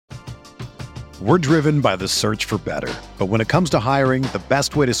We're driven by the search for better. But when it comes to hiring, the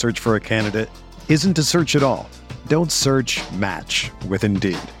best way to search for a candidate isn't to search at all. Don't search, match with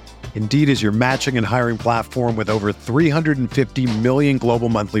Indeed. Indeed is your matching and hiring platform with over 350 million global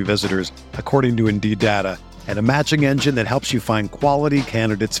monthly visitors, according to Indeed data, and a matching engine that helps you find quality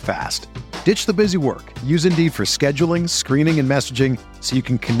candidates fast. Ditch the busy work. Use Indeed for scheduling, screening, and messaging so you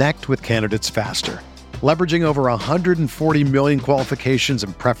can connect with candidates faster. Leveraging over 140 million qualifications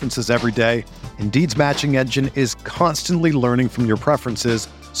and preferences every day, Indeed's matching engine is constantly learning from your preferences,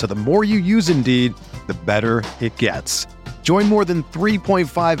 so the more you use Indeed, the better it gets. Join more than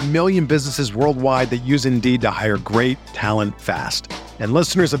 3.5 million businesses worldwide that use Indeed to hire great talent fast. And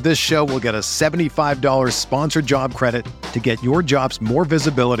listeners of this show will get a $75 sponsored job credit to get your jobs more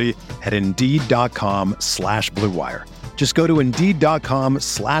visibility at Indeed.com/Blue Wire. Just go to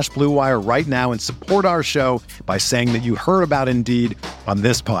Indeed.com/Blue Wire right now and support our show by saying that you heard about Indeed on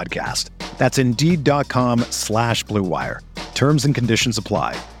this podcast. That's Indeed.com/Blue Wire. Terms and conditions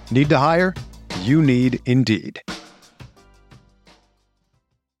apply. Need to hire? You need Indeed.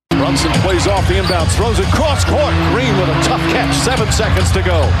 Brunson plays off the inbound, throws it cross court. Green with a tough catch. 7 seconds to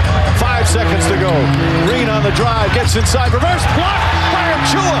go. 5 seconds to go. Green on the drive, gets inside, reverse block by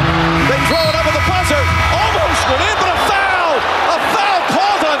Achua. They throw it up at the buzzer. Almost went in, but a foul! A foul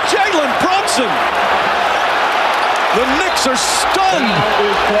called on Jalen Brunson. The Knicks are stunned.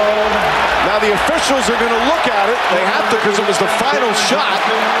 Now the officials are going to look at it. They have to because it was the final shot.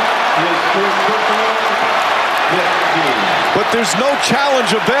 But there's no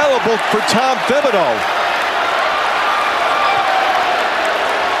challenge available for Tom Thibodeau.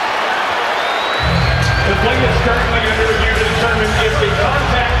 The play is currently under review to determine if the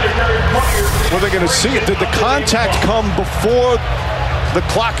contact occurred. Well, they're going to see it. Did the contact come before the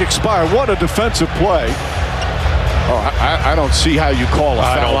clock expired? What a defensive play. Oh, I don't see how you call a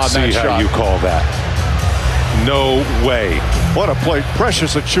foul on that shot. I don't see how you call that. No way. What a play.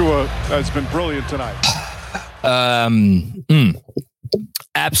 Precious Achua has been brilliant tonight.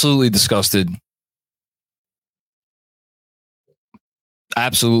 Absolutely disgusted.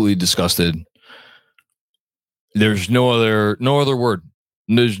 Absolutely disgusted. There's no other word.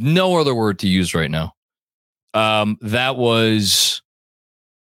 There's no other word to use right now. That was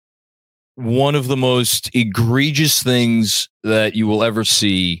one of the most egregious things that you will ever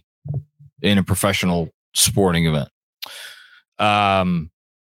see in a professional sporting event.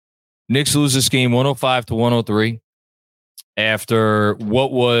 Knicks lose this game 105-103 after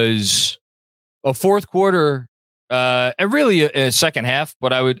what was a fourth quarter and really a second half,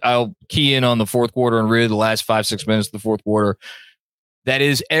 but I'll key in on the fourth quarter and really the last 5-6 minutes of the fourth quarter. That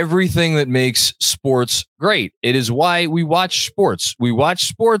is everything that makes sports great. It is why we watch sports. We watch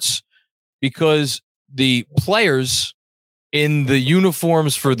sports because the players in the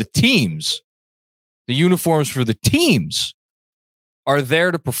uniforms for the teams are there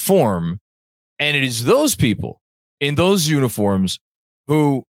to perform, and it is those people in those uniforms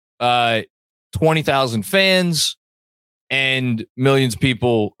who 20,000 fans and millions of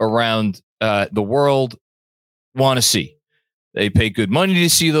people around the world want to see. They pay good money to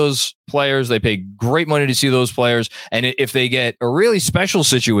see those players. They pay great money to see those players, and if they get a really special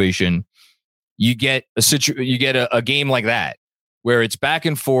situation, you get a game like that where it's back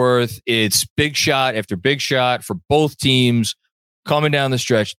and forth. It's big shot after big shot for both teams coming down the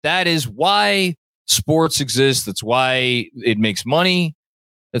stretch. That is why sports exist. That's why it makes money.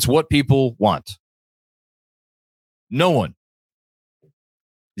 That's what people want. No one.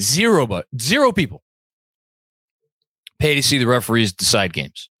 Zero people pay to see the referees decide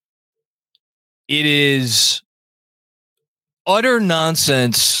games. It is utter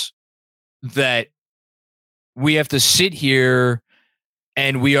nonsense that we have to sit here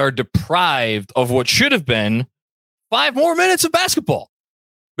and we are deprived of what should have been 5 more minutes of basketball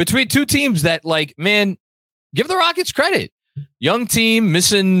between two teams that, like, man, give the Rockets credit. Young team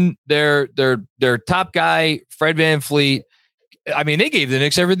missing their top guy, Fred VanVleet. I mean, they gave the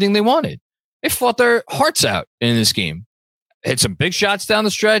Knicks everything they wanted. They fought their hearts out in this game. Hit some big shots down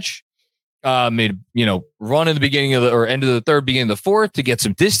the stretch. Made run in the beginning of or end of the third, beginning of the fourth to get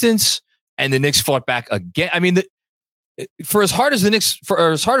some distance, and the Knicks fought back again. I mean, for as hard as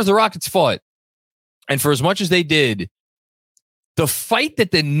the Rockets fought, and for as much as they did, the fight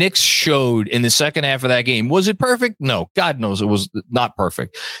that the Knicks showed in the second half of that game, was it perfect? No, God knows it was not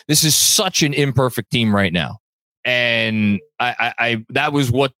perfect. This is such an imperfect team right now. And I that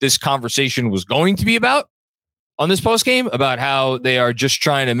was what this conversation was going to be about on this postgame, about how they are just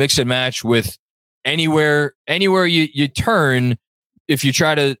trying to mix and match with anywhere you turn. If you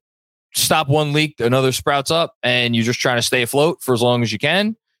try to stop one leak, another sprouts up, and you're just trying to stay afloat for as long as you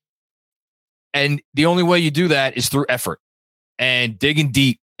can. And the only way you do that is through effort and digging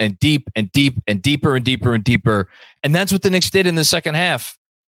deep and deep and deep and deeper and deeper and deeper. And that's what the Knicks did in the second half.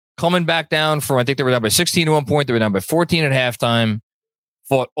 Coming back down from, I think they were down by 16 at one point. They were down by 14 at halftime.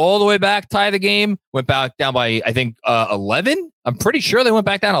 Fought all the way back, tie the game, went back down by, I think, 11. I'm pretty sure they went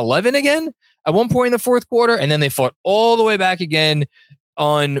back down 11 again at one point in the fourth quarter. And then they fought all the way back again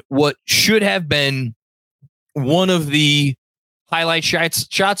on what should have been one of the highlight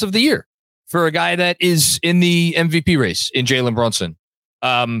shots of the year for a guy that is in the MVP race in Jalen Brunson.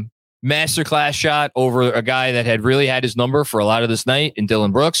 Masterclass shot over a guy that had really had his number for a lot of this night in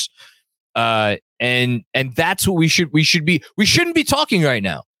Dylan Brooks. And that's what we shouldn't be talking right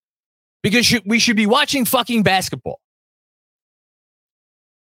now, because we should be watching fucking basketball.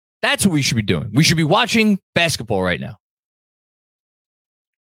 That's what we should be doing. We should be watching basketball right now.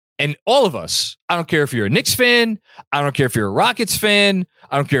 And all of us, I don't care if you're a Knicks fan, I don't care if you're a Rockets fan,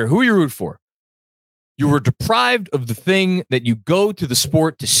 I don't care who you root for. You were deprived of the thing that you go to the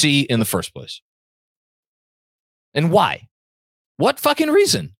sport to see in the first place. And why? What fucking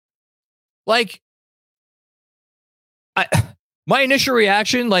reason? Like, my initial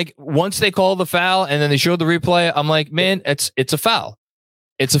reaction, like once they called the foul and then they showed the replay, I'm like, man, it's a foul.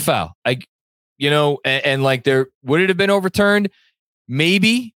 It's a foul. And like, would it have been overturned?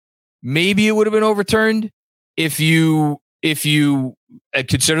 Maybe it would have been overturned if you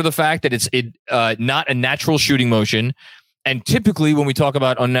consider the fact that it's not a natural shooting motion. And typically when we talk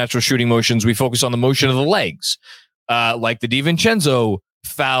about unnatural shooting motions, we focus on the motion of the legs, like the DiVincenzo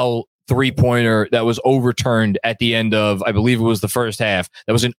foul 3-pointer that was overturned at the end of, I believe it was the first half.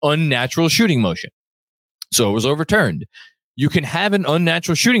 That was an unnatural shooting motion. So it was overturned. You can have an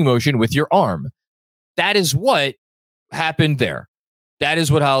unnatural shooting motion with your arm. That is what happened there. That is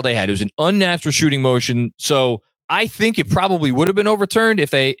what Holiday had. It was an unnatural shooting motion. So I think it probably would have been overturned if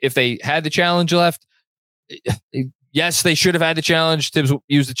they had the challenge left. Yes, they should have had the challenge. Tibbs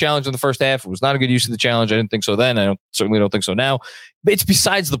used the challenge in the first half. It was not a good use of the challenge. I didn't think so then. Certainly don't think so now. But it's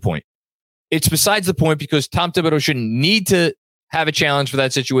besides the point. It's besides the point because Tom Thibodeau shouldn't need to have a challenge for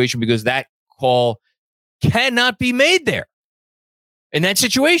that situation, because that call cannot be made there. In that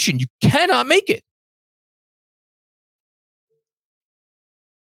situation, you cannot make it.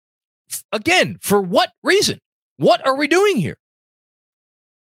 Again, for what reason? What are we doing here?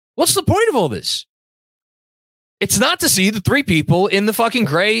 What's the point of all this? It's not to see the three people in the fucking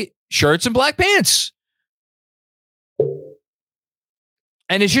gray shirts and black pants.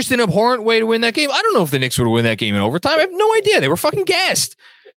 And it's just an abhorrent way to win that game. I don't know if the Knicks would win that game in overtime. I have no idea. They were fucking gassed.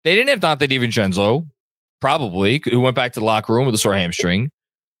 They didn't have Dante DiVincenzo, probably, who went back to the locker room with a sore hamstring.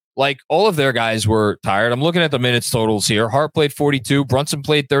 Like, all of their guys were tired. I'm looking at the minutes totals here. Hart played 42. Brunson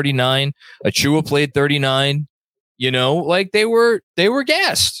played 39. Achua played 39. Like they were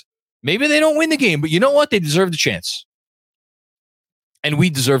gassed. Maybe they don't win the game, but you know what? They deserve the chance. And we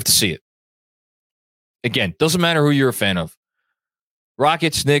deserve to see it. Again, doesn't matter who you're a fan of.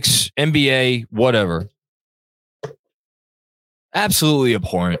 Rockets, Knicks, NBA, whatever. Absolutely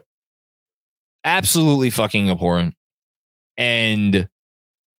abhorrent. Absolutely fucking abhorrent. And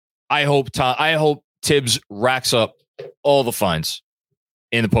I hope Tibbs racks up all the fines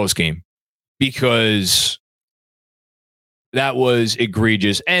in the postgame, because that was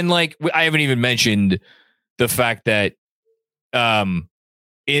egregious. And like, I haven't even mentioned the fact that on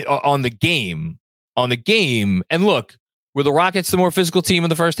the game, and look, were the Rockets the more physical team in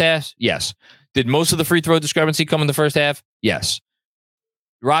the first half? Yes. Did most of the free throw discrepancy come in the first half? Yes.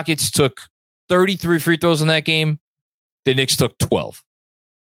 Rockets took 33 free throws in that game. The Knicks took 12.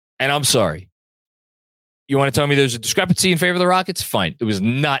 And I'm sorry. You want to tell me there's a discrepancy in favor of the Rockets? Fine. It was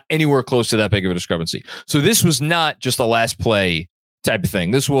not anywhere close to that big of a discrepancy. So this was not just a last play type of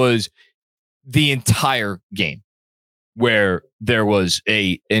thing. This was the entire game where there was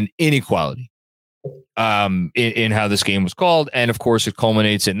an inequality in how this game was called. And of course it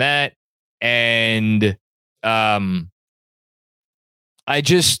culminates in that. And it's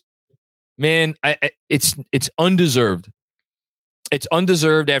undeserved. It's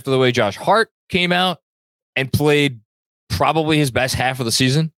undeserved after the way Josh Hart came out and played probably his best half of the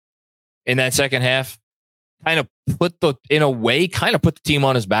season in that second half. Kind of put the team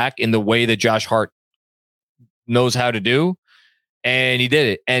on his back in the way that Josh Hart knows how to do. And he did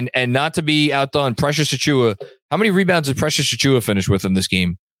it. And not to be outdone, Precious Achiuwa. How many rebounds did Precious Achiuwa finish with in this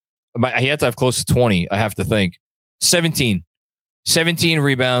game? He had to have close to 20, I have to think. 17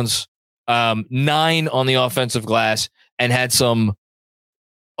 rebounds, 9 on the offensive glass, and had some,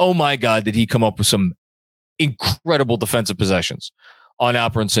 oh my God, did he come up with some incredible defensive possessions on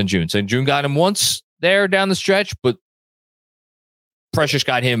Alperen Sengun. Sengun got him once there down the stretch, but Precious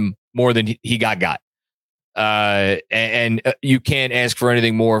got him more than he got. And you can't ask for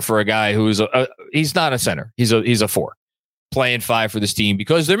anything more for a guy who's he's not a center. He's a 4 playing 5 for this team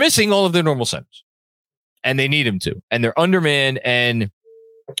because they're missing all of their normal centers and they need him to, and they're undermanned. And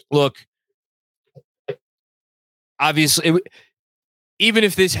look, obviously, even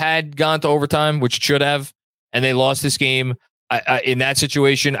if this had gone to overtime, which it should have, and they lost this game, in that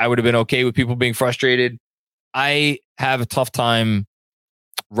situation, I would have been okay with people being frustrated. I have a tough time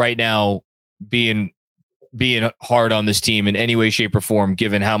right now being hard on this team in any way, shape, or form,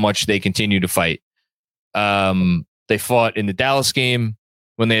 given how much they continue to fight. They fought in the Dallas game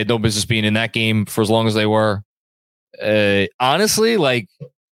when they had no business being in that game for as long as they were. Honestly, like,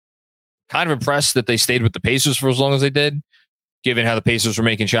 kind of impressed that they stayed with the Pacers for as long as they did, given how the Pacers were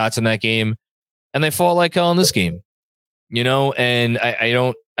making shots in that game. And they fought like hell in this game, and I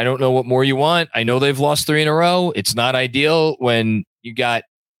don't know what more you want. I know they've lost 3 in a row. It's not ideal when you got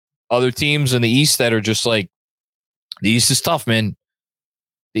other teams in the East that are just like, the East is tough, man.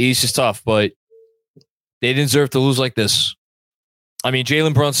 The East is tough, but they didn't deserve to lose like this. I mean,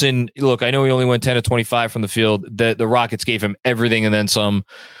 Jalen Brunson, look, I know he only went 10 of 25 from the field. The Rockets gave him everything and then some.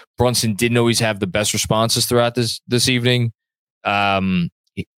 Brunson didn't always have the best responses throughout this evening. But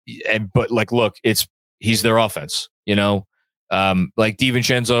like, look, he's their offense, like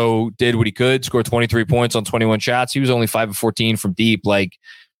DiVincenzo did what he could, scored 23 points on 21 shots. He was only 5 of 14 from deep. Like,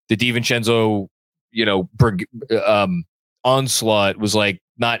 the DiVincenzo, onslaught was like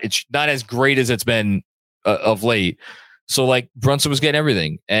it's not as great as it's been of late. So like, Brunson was getting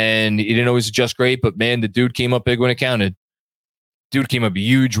everything, and he didn't always adjust great, but man, the dude came up big when it counted. Dude came up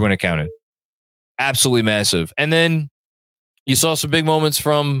huge when it counted. Absolutely massive. And then you saw some big moments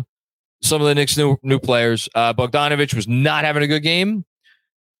from some of the Knicks new players. Bogdanović was not having a good game.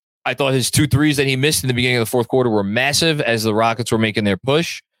 I thought his 2 threes that he missed in the beginning of the fourth quarter were massive as the Rockets were making their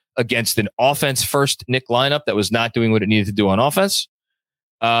push against an offense-first Knick lineup that was not doing what it needed to do on offense.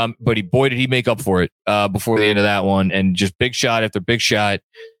 But did he make up for it before the end of that one, and just big shot after big shot.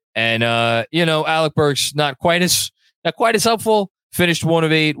 And Alec Burks not quite as helpful. Finished 1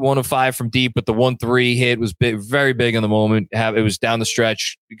 of 8, 1 of 5 from deep, but the 1-3 hit was big, very big in the moment. It was down the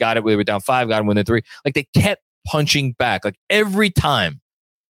stretch. We got it. We were down 5, got him within 3. Like, they kept punching back. Like, every time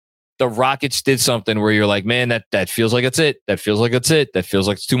the Rockets did something where you're like, man, that feels like it's it. That feels like it's it. That feels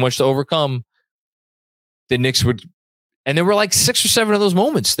like it's too much to overcome. The Knicks would, and there were like 6 or 7 of those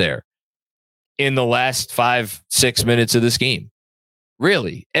moments there in the last 5-6 minutes of this game.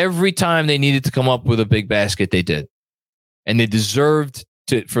 Really, every time they needed to come up with a big basket, they did. And they deserved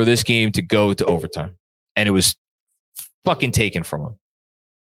for this game to go to overtime. And it was fucking taken from them.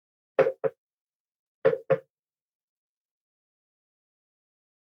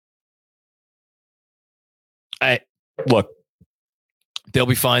 Look, they'll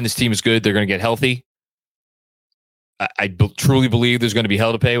be fine. This team is good. They're going to get healthy. I truly believe there's going to be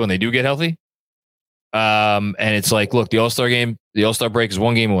hell to pay when they do get healthy. And it's like, look, the All-Star game, the All-Star break is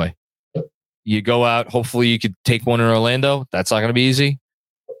 1 game away. You go out. Hopefully you could take one in Orlando. That's not going to be easy.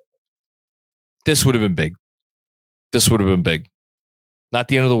 This would have been big. Not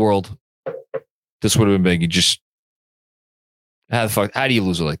the end of the world. This would have been big. You just, how do you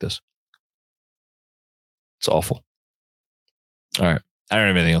lose it like this? It's awful. All right. I don't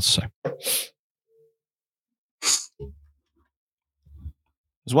have anything else to say. It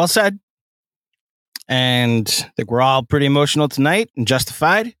was well said. And I think we're all pretty emotional tonight and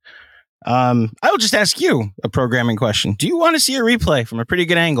justified. I will just ask you a programming question. Do you want to see a replay from a pretty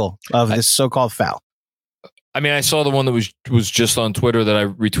good angle of this so-called foul? I mean, I saw the one that was just on Twitter that I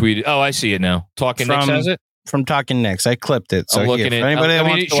retweeted. Oh, I see it now. Talking Knicks has it? From Talking Knicks. I clipped it. So I'm looking at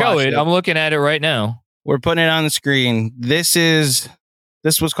it. Show it. I'm looking at it right now. We're putting it on the screen. This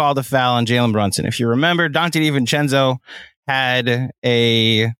was called a foul on Jalen Brunson. If you remember, Dante DiVincenzo had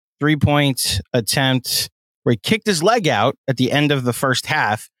a 3-point attempt where he kicked his leg out at the end of the first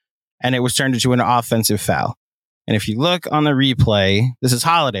half, and it was turned into an offensive foul. And if you look on the replay, this is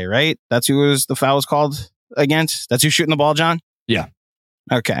Holiday, right? That's who the foul was called against? That's who's shooting the ball, John? Yeah.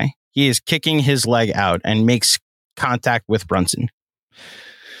 Okay. He is kicking his leg out and makes contact with Brunson.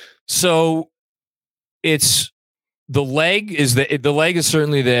 So it's the leg is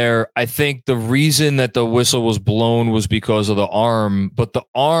certainly there. I think the reason that the whistle was blown was because of the arm, but the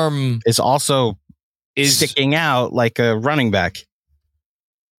arm is also sticking out like a running back.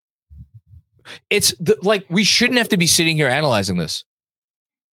 It's like, we shouldn't have to be sitting here analyzing this.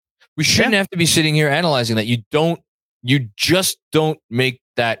 We shouldn't have to be sitting here analyzing that. You just don't make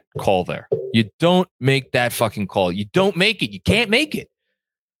that call there. You don't make that fucking call. You don't make it. You can't make it.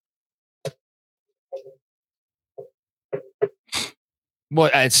 Well,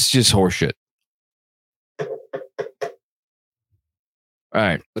 it's just horseshit. All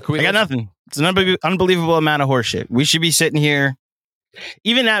right. I got nothing. It's an unbelievable amount of horseshit. We should be sitting here,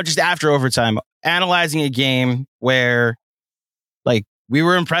 even now, just after overtime, analyzing a game where, like, we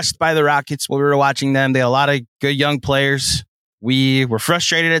were impressed by the Rockets while we were watching them. They had a lot of good young players. We were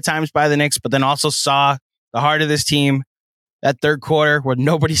frustrated at times by the Knicks, but then also saw the heart of this team. That third quarter where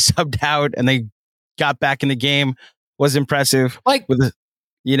nobody subbed out and they got back in the game was impressive. Like,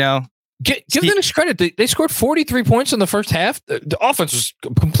 you know, give the Knicks credit. They scored 43 points in the first half. The offense was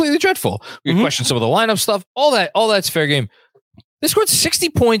completely dreadful. We questioned some of the lineup stuff. All that's fair game. They scored 60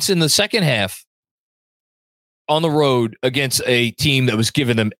 points in the second half on the road against a team that was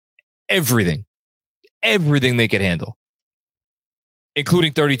giving them everything they could handle,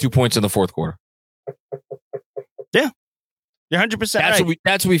 including 32 points in the fourth quarter. Yeah, you're 100% right.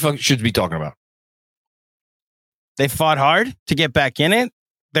 That's what we should be talking about. They fought hard to get back in it.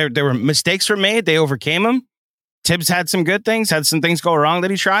 There were mistakes were made. They overcame them. Tibbs had some good things, had some things go wrong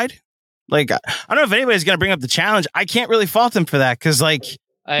that he tried. Like, I don't know if anybody's going to bring up the challenge. I can't really fault him for that because, like,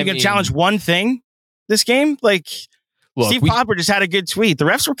 you can challenge one thing this game. Like, look, Steve Popper just had a good tweet. The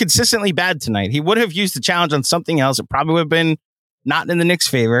refs were consistently bad tonight. He would have used the challenge on something else. It probably would have been not in the Knicks'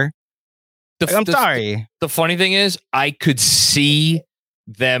 favor. I'm sorry. The funny thing is, I could see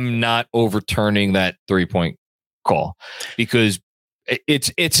them not overturning that 3-point call because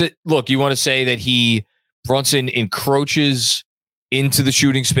it's a look. You want to say that Brunson encroaches into the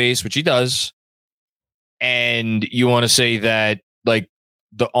shooting space, which he does, and you want to say that like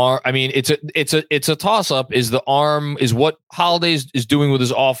the arm. I mean, it's a toss up. Is the arm is what Holiday is doing with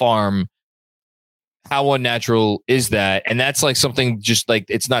his off arm? How unnatural is that? And that's like something just like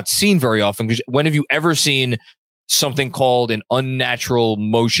it's not seen very often. Because when have you ever seen something called an unnatural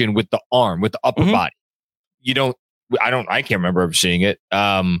motion with the arm, with the upper body? You don't. I can't remember ever seeing it.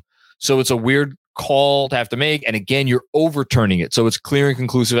 So it's a weird call to have to make. And again, you're overturning it. So it's clear and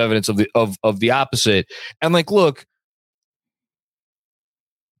conclusive evidence of the opposite. And like, look,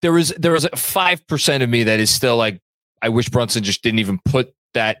 there is a 5% of me that is still like, I wish Brunson just didn't even put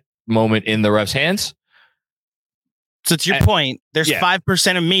that moment in the ref's hands. So to your point, there's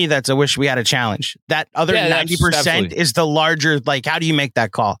 5% of me that's a wish we had a challenge. That other 90% is the larger, like, how do you make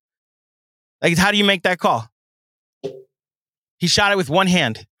that call? Like, how do you make that call? He shot it with one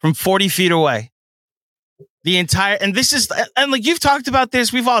hand from 40 feet away. And like you've talked about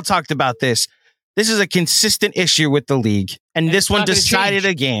this, we've all talked about this. This is a consistent issue with the league. And this one decided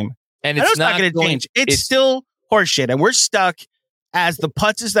a game. And it's not going to change. It's still horseshit. And we're stuck as the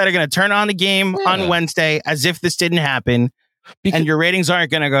putzes that are going to turn on the game on Wednesday as if this didn't happen. And your ratings aren't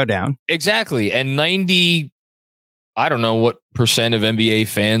going to go down. Exactly. And 90, I don't know what percent of NBA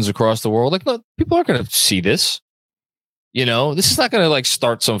fans across the world, like, look, people aren't going to see this. You know, this is not going to like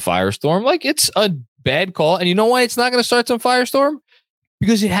start some firestorm. Like, it's a bad call. And you know why it's not going to start some firestorm?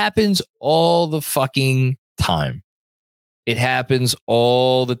 Because it happens all the fucking time. It happens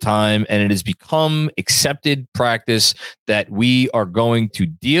all the time. And it has become accepted practice that we are going to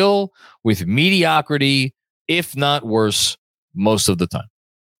deal with mediocrity, if not worse, most of the time.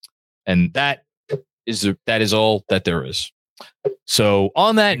 And that is all that there is. So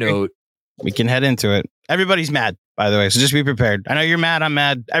on that note, we can head into it. Everybody's mad, by the way, so just be prepared. I know you're mad. I'm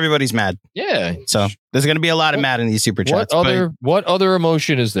mad. Everybody's mad. Yeah. So there's going to be a lot of mad in these super chats. What other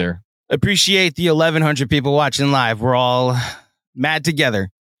emotion is there? Appreciate the 1,100 people watching live. We're all mad together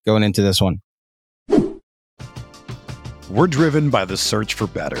going into this one. We're driven by the search for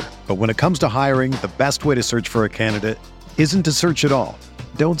better. But when it comes to hiring, the best way to search for a candidate isn't to search at all.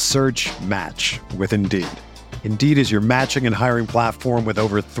 Don't search, match with Indeed. Indeed is your matching and hiring platform with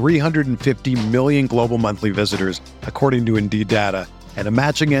over 350 million global monthly visitors, according to Indeed data, and a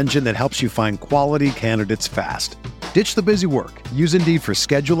matching engine that helps you find quality candidates fast. Ditch the busy work. Use Indeed for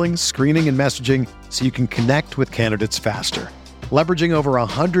scheduling, screening, and messaging so you can connect with candidates faster. Leveraging over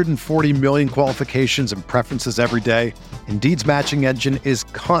 140 million qualifications and preferences every day, Indeed's matching engine is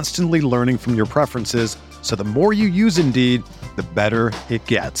constantly learning from your preferences, so the more you use Indeed, the better it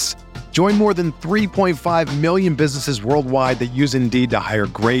gets. Join more than 3.5 million businesses worldwide that use Indeed to hire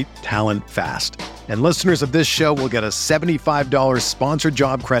great talent fast. And listeners of this show will get a $75 sponsored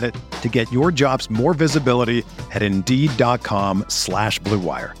job credit to get your jobs more visibility at Indeed.com/Blue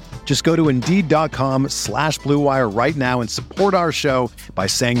Wire. Just go to Indeed.com/Blue Wire right now and support our show by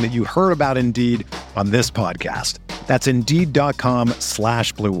saying that you heard about Indeed on this podcast. That's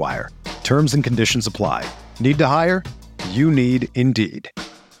Indeed.com/Blue Wire. Terms and conditions apply. Need to hire? You need Indeed.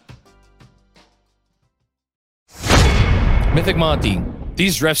 Mythic Monty,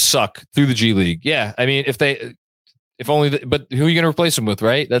 these refs suck through the G League. Yeah, I mean, if If only, but who are you going to replace him with,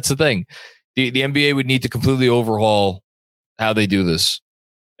 right? That's the thing. The NBA would need to completely overhaul how they do this.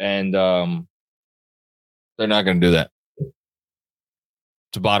 And they're not going to do that.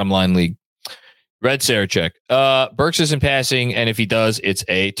 It's a bottom line league. Red Sarachek. Burks isn't passing, and if he does, it's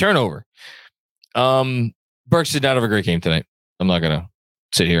a turnover. Burks did not have a great game tonight. I'm not going to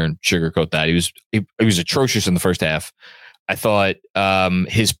sit here and sugarcoat that. He was atrocious in the first half. I thought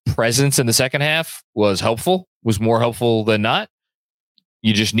his presence in the second half was more helpful than not.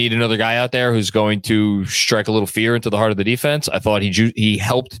 You just need another guy out there who's going to strike a little fear into the heart of the defense. I thought he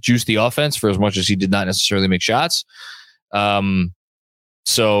helped juice the offense for as much as he did not necessarily make shots.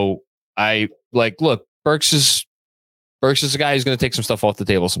 So I look, Burks is a guy who's going to take some stuff off the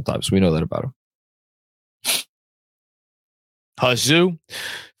table sometimes. We know that about him. Hazu,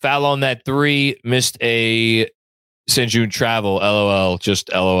 foul on that 3, missed a Senjun travel. LOL,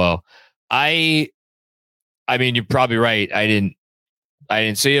 just LOL. I mean, you're probably right. I didn't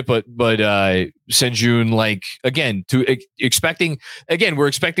see it, but Senjun, we're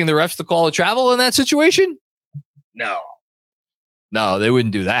expecting the refs to call a travel in that situation. No, they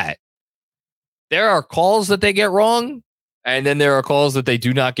wouldn't do that. There are calls that they get wrong, and then there are calls that they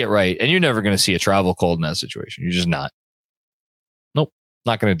do not get right, and you're never going to see a travel called in that situation. You're just not. Nope,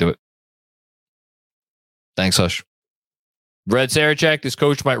 not going to do it. Thanks, Hush. Red Sarachek, this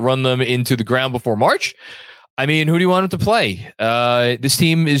coach might run them into the ground before March. I mean, who do you want him to play? This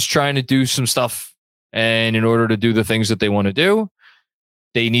team is trying to do some stuff, and in order to do the things that they want to do,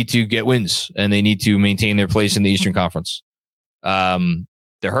 they need to get wins, and they need to maintain their place in the Eastern Conference. They're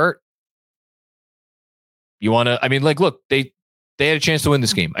hurt. You want to? I mean, look, they had a chance to win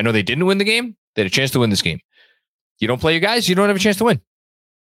this game. I know they didn't win the game. They had a chance to win this game. You don't play your guys, you don't have a chance to win.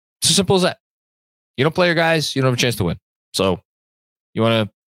 It's as simple as that. You don't play your guys, you don't have a chance to win. So you want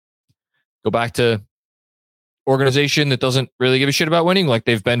to go back to organization that doesn't really give a shit about winning, like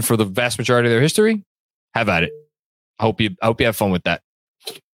they've been for the vast majority of their history. Have at it. I hope you have fun with that.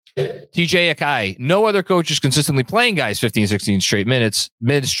 TJ Akai, no other coach is consistently playing guys 15, 16 straight minutes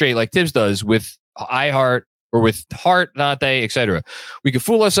straight like Tibbs does with iHeart or with Hart, Nate, etc. We could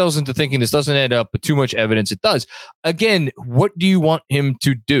fool ourselves into thinking this doesn't add up, but too much evidence it does. Again, what do you want him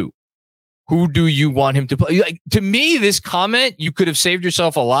to do? Who do you want him to play? Like, to me, this comment, you could have saved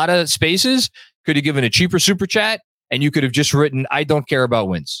yourself a lot of spaces, could have given a cheaper super chat, and you could have just written, I don't care about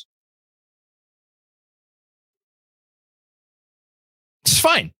wins. It's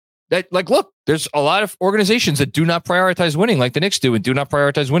fine. Look, there's a lot of organizations that do not prioritize winning like the Knicks do and do not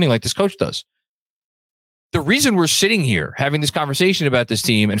prioritize winning like this coach does. The reason we're sitting here having this conversation about this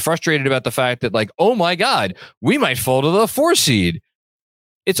team and frustrated about the fact that, oh my God, we might fall to the 4 seed.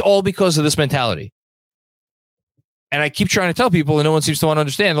 It's all because of this mentality. And I keep trying to tell people and no one seems to want to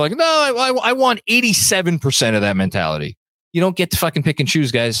understand. They're like, no, I want 87% of that mentality. You don't get to fucking pick and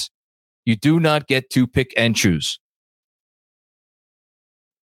choose, guys. You do not get to pick and choose.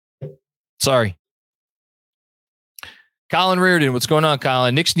 Sorry. Colin Reardon, what's going on,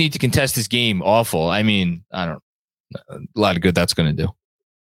 Colin? Knicks need to contest this game. Awful. I mean, I don't know. A lot of good that's going to do.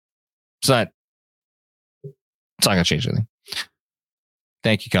 It's not going to change anything.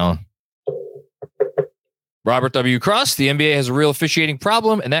 Thank you, Colin. Robert W. Cross, the NBA has a real officiating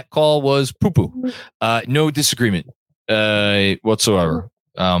problem, and that call was poo-poo. No disagreement whatsoever.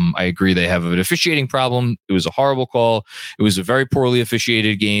 I agree they have an officiating problem. It was a horrible call. It was a very poorly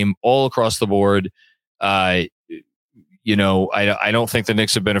officiated game all across the board. I don't think the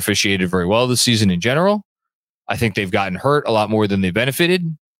Knicks have been officiated very well this season in general. I think they've gotten hurt a lot more than they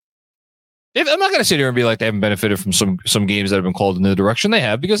benefited. I'm not going to sit here and be like they haven't benefited from some games that have been called in the direction they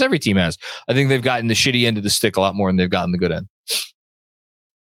have, because every team has. I think they've gotten the shitty end of the stick a lot more than they've gotten the good end.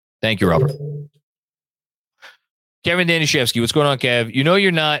 Thank you, Robert. Kevin Danishevsky, what's going on, Kev?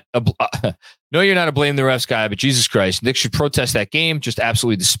 You're not a blame the refs guy, but Jesus Christ, Knicks should protest that game. Just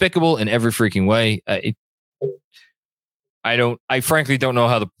absolutely despicable in every freaking way. I frankly don't know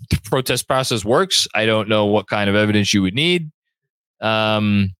how the protest process works. I don't know what kind of evidence you would need.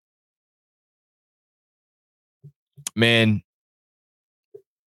 Man,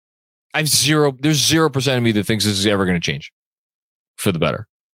 there's 0% of me that thinks this is ever going to change for the better.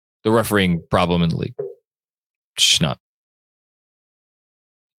 The refereeing problem in the league. It's just not.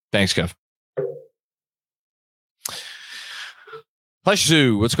 Thanks, Kev. Hush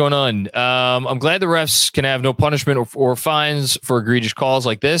Zoo, what's going on? I'm glad the refs can have no punishment or fines for egregious calls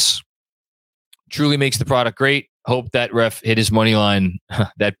like this. Truly makes the product great. Hope that ref hit his money line.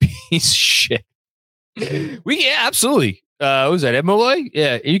 That piece of shit. Absolutely. What was that, MLA?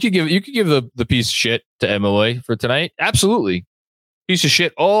 Yeah, you could give the piece of shit to MLA for tonight. Absolutely. Piece of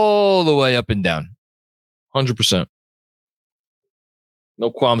shit all the way up and down. 100%.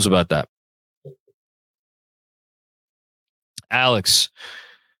 No qualms about that. Alex,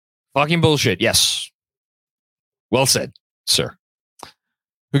 fucking bullshit. Yes. Well said, sir.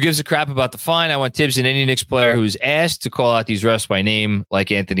 Who gives a crap about the fine? I want Tibbs and any Knicks player who's asked to call out these refs by name,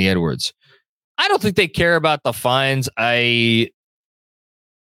 like Anthony Edwards. I don't think they care about the fines. I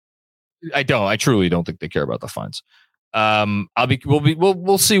don't. I truly don't think they care about the fines.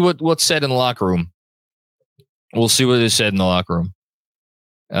 We'll see what's said in the locker room. We'll see what is said in the locker room.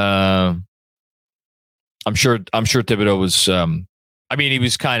 I'm sure Thibodeau was.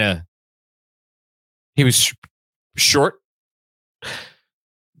 He was short.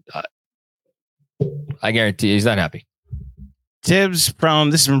 I guarantee he's not happy. Tibbs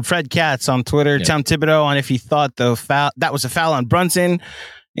this is from Fred Katz on Twitter. Yeah. Tom Thibodeau on if he thought that was a foul on Brunson.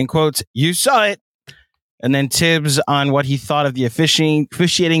 In quotes, you saw it. And then Tibbs on what he thought of the officiating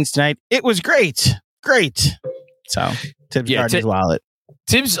tonight. It was great. So Tibbs guarded his wallet.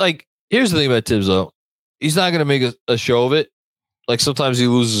 Tibbs, here's the thing about Tibbs though. He's not going to make a show of it. Like sometimes he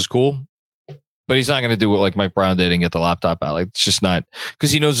loses his cool, but he's not going to do what like Mike Brown did and get the laptop out. Like it's just not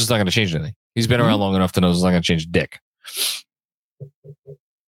because he knows it's not going to change anything. He's been around long enough to know it's not going to change dick.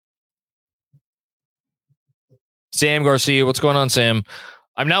 Sam Garcia, what's going on, Sam?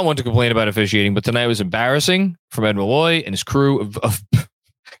 I'm not one to complain about officiating, but tonight was embarrassing from Ed Malloy and his crew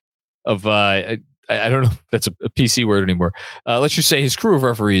of I don't know if that's a PC word anymore. Let's just say his crew of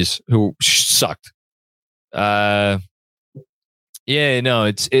referees who sucked. It's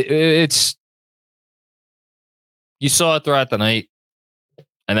you saw it throughout the night,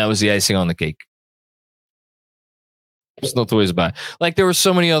 and that was the icing on the cake. There's no two ways about it. Like there were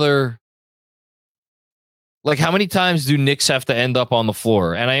so many other. Like, how many times do Knicks have to end up on the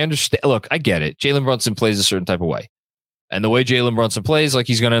floor? And I understand. Look, I get it. Jalen Brunson plays a certain type of way. And the way Jalen Brunson plays, like,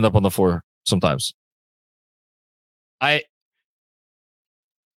 he's going to end up on the floor sometimes. I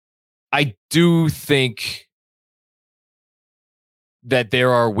do think that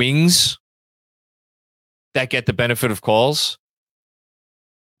there are wings that get the benefit of calls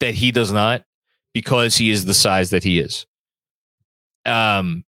that he does not because he is the size that he is.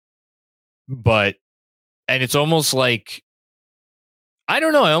 But... And it's almost like, I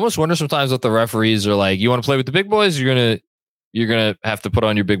don't know. I almost wonder sometimes what the referees are like. You want to play with the big boys? You're gonna have to put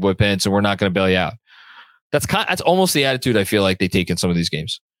on your big boy pants, and we're not going to bail you out. That's almost the attitude I feel like they take in some of these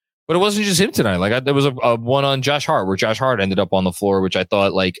games. But it wasn't just him tonight. Like there was a one on Josh Hart where Josh Hart ended up on the floor, which I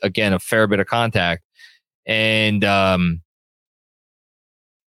thought like again a fair bit of contact, and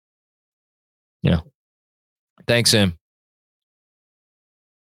thanks him.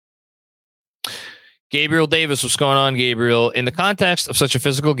 Gabriel Davis, what's going on, Gabriel? In the context of such a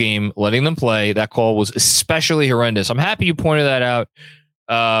physical game, letting them play, that call was especially horrendous. I'm happy you pointed that out,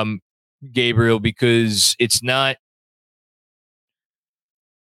 Gabriel, because it's not...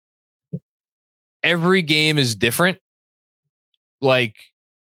 Every game is different. Like,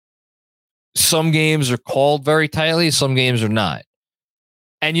 some games are called very tightly, some games are not.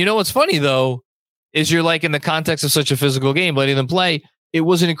 And you know what's funny, though, is you're like, in the context of such a physical game, letting them play, it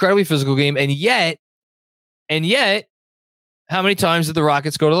was an incredibly physical game, and yet, how many times did the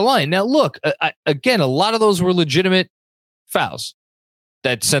Rockets go to the line? Now, look, again, a lot of those were legitimate fouls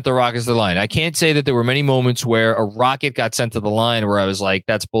that sent the Rockets to the line. I can't say that there were many moments where a Rocket got sent to the line where I was like,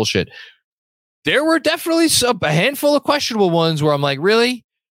 that's bullshit. There were definitely a handful of questionable ones where I'm like, really?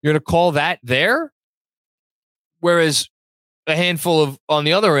 You're going to call that there? Whereas a handful of on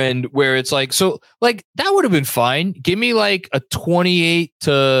the other end where it's like, so like that would have been fine. Give me like a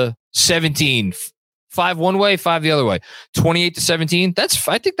 28-17. 5 one way, 5 the other way. 28-17.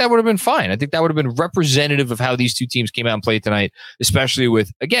 I think that would have been fine. I think that would have been representative of how these two teams came out and played tonight, especially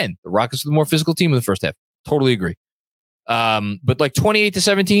with, again, the Rockets were the more physical team in the first half. Totally agree. But like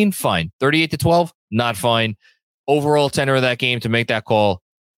 28-17, fine. 38-12, not fine. Overall tenor of that game to make that call,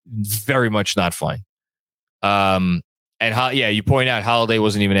 very much not fine. And you point out Holiday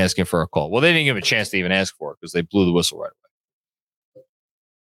wasn't even asking for a call. Well, they didn't give him a chance to even ask for it because they blew the whistle right away.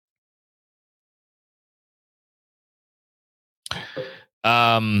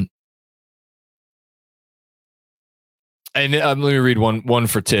 And let me read one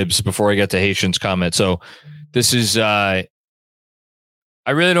for Tibbs before I get to Haitian's comment. So this is I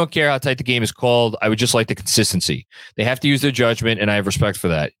really don't care how tight the game is called. I would just like the consistency. They have to use their judgment, and I have respect for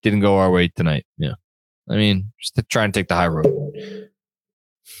that. Didn't go our way tonight. Yeah, I mean, just to try and take the high road.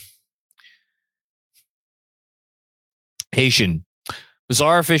 Haitian,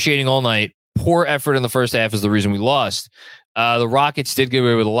 bizarre officiating all night. Poor effort in the first half is the reason we lost. The Rockets did get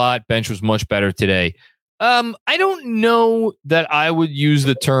away with a lot. Bench was much better today. I don't know that I would use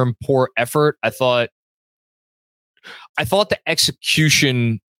the term poor effort. I thought I thought the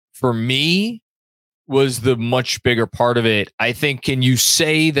execution for me was the much bigger part of it. I think, can you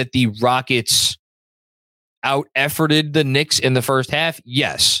say that the Rockets out-efforted the Knicks in the first half?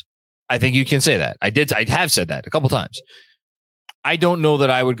 Yes. I think you can say that. I have said that a couple times. I don't know that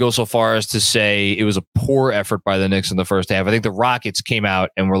I would go so far as to say it was a poor effort by the Knicks in the first half. I think the Rockets came out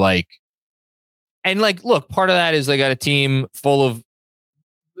and were like, look, part of that is they got a team full of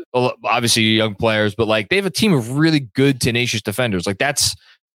obviously young players, but like they have a team of really good, tenacious defenders. Like that's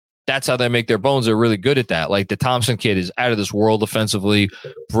how they make their bones. They're really good at that. Like the Thompson kid is out of this world offensively.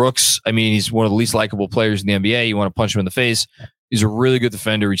 Brooks, I mean, he's one of the least likable players in the NBA. You want to punch him in the face. He's a really good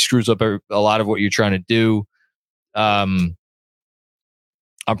defender. He screws up a lot of what you're trying to do. I'm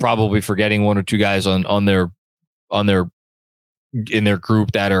probably forgetting one or two guys in their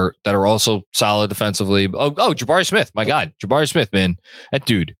group that are also solid defensively. Oh, Jabari Smith. My God, Jabari Smith, man, that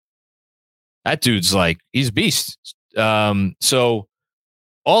dude's like, he's a beast. So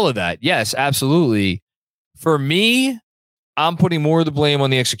all of that, yes, absolutely. For me, I'm putting more of the blame on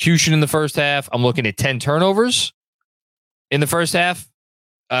the execution in the first half. I'm looking at 10 turnovers in the first half,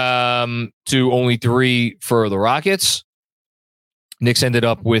 to only 3 for the Rockets. Knicks ended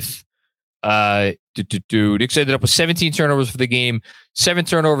up with 17 turnovers for the game, 7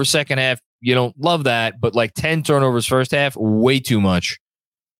 turnovers second half. You don't love that, but like 10 turnovers first half, way too much.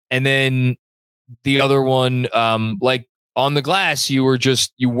 And then the other one, like on the glass, you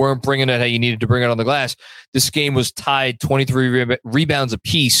weren't bringing it how you needed to bring it on the glass. This game was tied 23 rebounds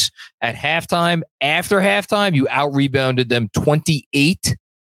apiece at halftime. After halftime, you out-rebounded them 28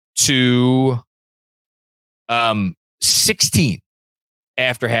 to 16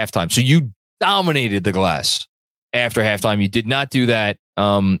 after halftime. So you dominated the glass after halftime. You did not do that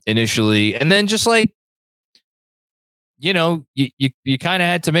initially. And then just like, you kind of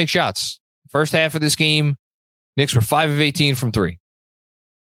had to make shots. First half of this game, Knicks were 5 of 18 from 3.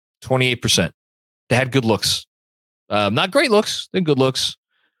 28%. They had good looks. Not great looks. They had good looks.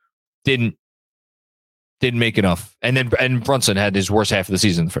 Didn't make enough. And Brunson had his worst half of the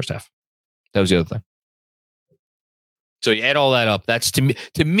season in the first half. That was the other thing. So you add all that up. That's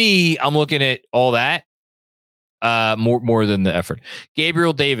to me, I'm looking at all that more than the effort.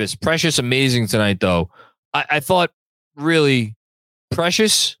 Gabriel Davis, Precious, amazing tonight though. I thought really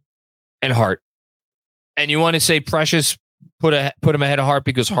Precious and Hart. And you want to say Precious put him ahead of Hart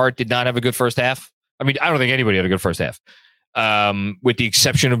because Hart did not have a good first half. I mean, I don't think anybody had a good first half, with the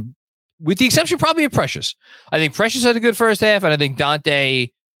exception probably of Precious. I think Precious had a good first half, and I think Dante,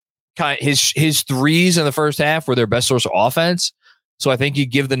 his threes in the first half were their best source of offense. So I think you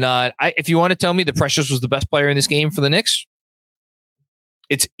give the nod. If you want to tell me that Precious was the best player in this game for the Knicks,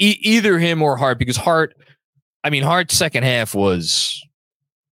 it's either him or Hart, because Hart's second half was,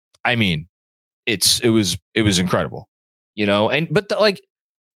 it was incredible, but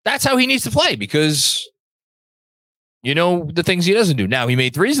that's how he needs to play, because the things he doesn't do. Now he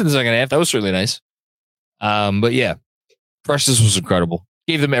made threes in the second half. That was really nice. But yeah, Precious was incredible.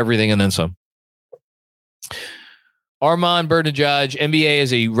 Gave them everything and then some. Armand Bernadjudge, NBA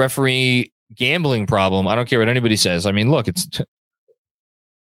is a referee gambling problem. I don't care what anybody says. I mean, look, it's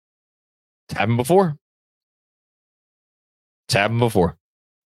happened before.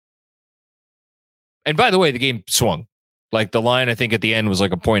 And by the way, the game swung. Like the line, I think at the end was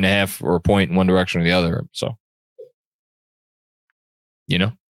like 1.5 or a point in one direction or the other. So,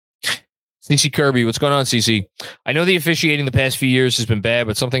 CC Kirby, what's going on, CC? I know the officiating the past few years has been bad,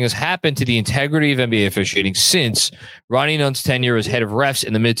 but something has happened to the integrity of NBA officiating since Ronnie Nunn's tenure as head of refs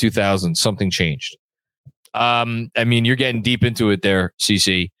in the mid-2000s. Something changed. You're getting deep into it there,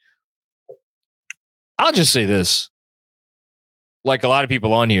 CC. I'll just say this. Like a lot of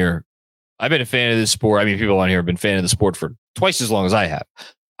people on here, I've been a fan of this sport. People on here have been a fan of the sport for twice as long as I have.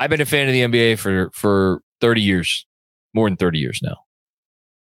 I've been a fan of the NBA for 30 years, more than 30 years now.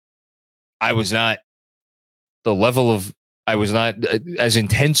 I was not as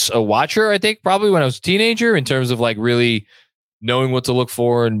intense a watcher, I think, probably when I was a teenager, in terms of like really knowing what to look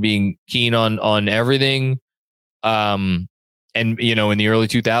for and being keen on everything. And in the early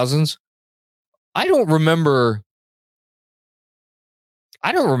 2000s, I don't remember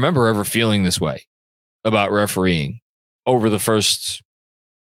ever feeling this way about refereeing over the first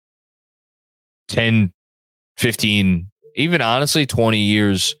 10, 15, even honestly 20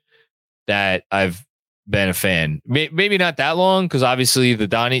 years that I've been a fan. Maybe not that long, because obviously the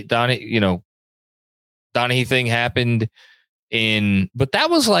Donnie thing happened but that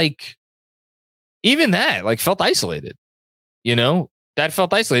was like, even that like felt isolated, that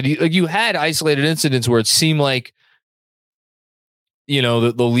felt isolated. Like you had isolated incidents where it seemed like,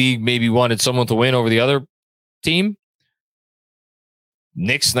 the league maybe wanted someone to win over the other team,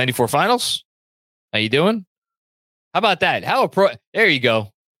 Knicks 94 finals. How you doing? How about that? There you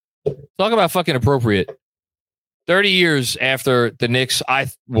go. Talk about fucking appropriate. 30 years after the Knicks,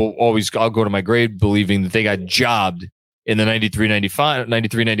 I'll go to my grave believing that they got jobbed in the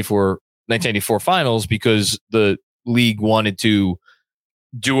 1994 finals because the league wanted to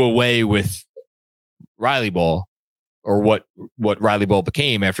do away with Riley Ball, or what Riley Ball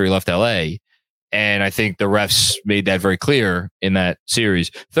became after he left LA. And I think the refs made that very clear in that series.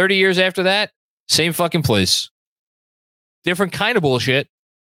 30 years after that, same fucking place. Different kind of bullshit.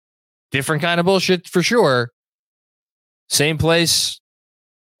 Different kind of bullshit for sure. Same place.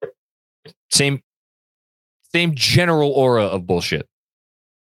 Same general aura of bullshit.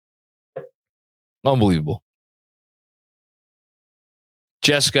 Unbelievable.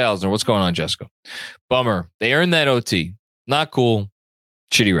 Jessica Elsner, what's going on, Jessica? Bummer. They earned that OT. Not cool.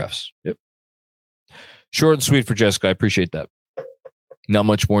 Shitty refs. Yep. Short and sweet for Jessica. I appreciate that. Not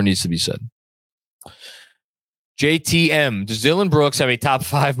much more needs to be said. JTM. Does Dylan Brooks have a top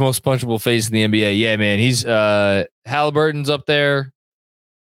 5 most punchable face in the NBA? Yeah, man. He's Halliburton's up there.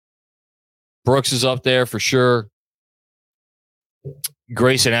 Brooks is up there for sure.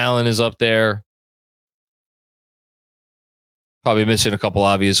 Grayson Allen is up there. Probably missing a couple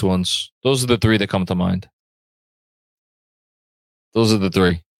obvious ones. Those are the 3 that come to mind. Those are the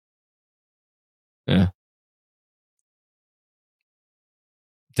 3. Yeah.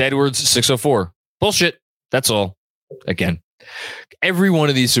 Edwards 604. Bullshit. That's all. Again, every one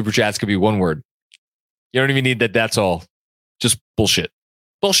of these super chats could be one word. You don't even need that. That's all. Just bullshit.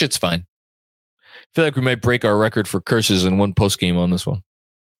 Bullshit's fine. I feel like we might break our record for curses in one post game on this one,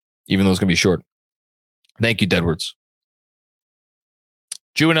 even though it's going to be short. Thank you, Edwards.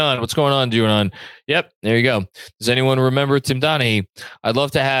 Juanon, what's going on, Juanon? Yep, there you go. Does anyone remember Tim Donaghy? I'd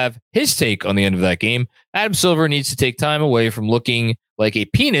love to have his take on the end of that game. Adam Silver needs to take time away from looking like a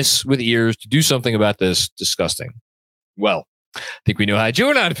penis with ears to do something about this. Disgusting. Well, I think we know how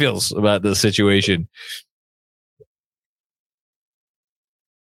Juanon feels about this situation.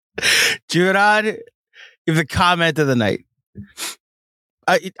 Juanon, give the comment of the night.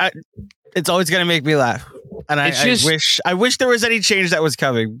 It's always going to make me laugh. And I wish there was any change that was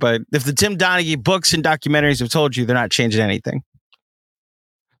coming. But if the Tim Donaghy books and documentaries have told you, they're not changing anything.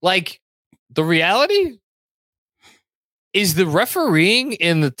 Like, the reality is the refereeing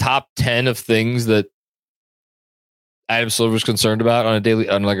in the top 10 of things that Adam Silver's concerned about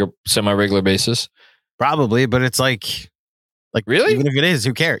on like a semi-regular basis. Probably, but it's like really? Even if it is,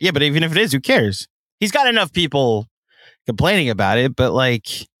 who cares? Yeah, but even if it is, who cares? He's got enough people complaining about it, but like,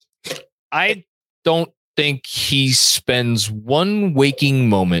 I don't think he spends one waking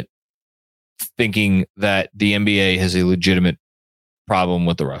moment thinking that the NBA has a legitimate problem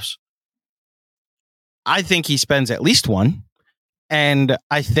with the refs. I think he spends at least one, and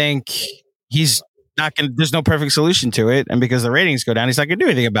I think he's not going to, there's no perfect solution to it. And because the ratings go down, he's not going to do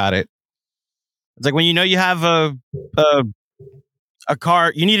anything about it. It's like when you know you have a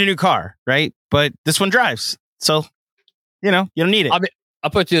car, you need a new car, right? But this one drives. So, you don't need it.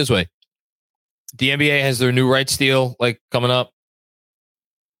 I'll put it this way. The NBA has their new rights deal coming up.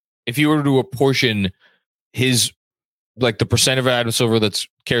 If you were to apportion his the percent of Adam Silver that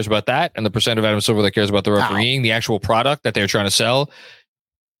cares about that and the percent of Adam Silver that cares about the refereeing, the actual product that they're trying to sell,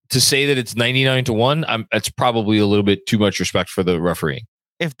 to say that it's 99-1, that's probably a little bit too much respect for the refereeing.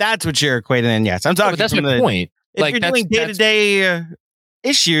 If that's what you're equating, then yes. I'm talking. But that's my point. If you're doing day-to-day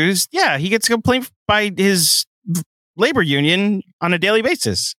issues, yeah, he gets complained by his labor union on a daily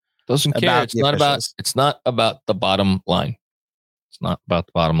basis. Doesn't care. It's not about the bottom line. It's not about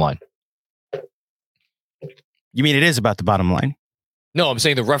the bottom line. You mean it is about the bottom line? No, I'm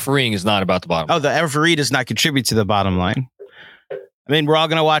saying the refereeing is not about the bottom line. Oh, the referee does not contribute to the bottom line. I mean, we're all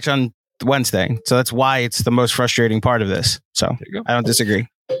going to watch on Wednesday, so that's why it's the most frustrating part of this. So I don't disagree.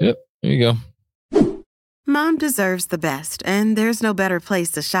 Yep, there you go. Mom deserves the best, and there's no better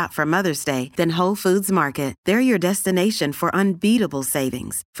place to shop for Mother's Day than Whole Foods Market. They're your destination for unbeatable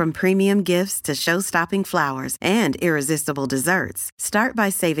savings, from premium gifts to show-stopping flowers and irresistible desserts. Start by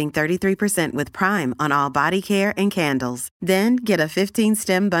saving 33% with Prime on all body care and candles. Then get a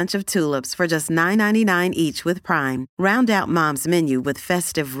 15-stem bunch of tulips for just $9.99 each with Prime. Round out Mom's menu with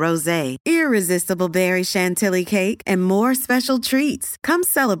festive rosé, irresistible berry chantilly cake, and more special treats. Come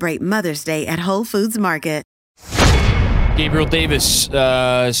celebrate Mother's Day at Whole Foods Market. Gabriel Davis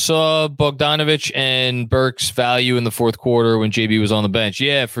saw Bogdanovich and Burks' value in the fourth quarter when JB was on the bench.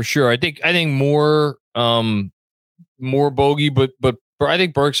 Yeah, for sure. I think more bogey, but I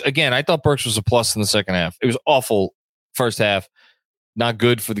think Burks, again, I thought Burks was a plus in the second half. It was awful first half, not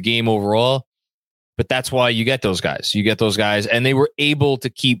good for the game overall. But that's why you get those guys. You get those guys, and they were able to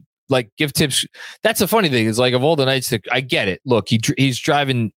give tips. That's the funny thing is like of all the nights that I get it. Look, he's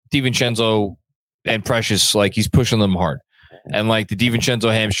driving DiVincenzo and Precious, like he's pushing them hard. And like the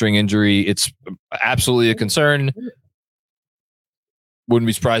DiVincenzo hamstring injury, it's absolutely a concern. Wouldn't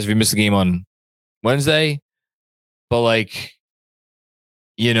be surprised if he missed the game on Wednesday. But like,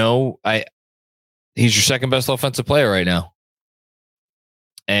 he's your second best offensive player right now.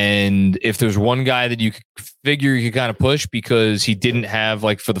 And if there's one guy that you figure you could kind of push because he didn't have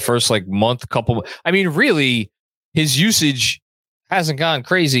like for the first like month, really his usage hasn't gone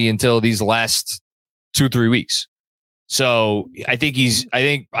crazy until these last 2-3 weeks. So I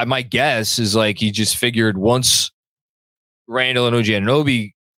think my guess is like he just figured once Randall and OG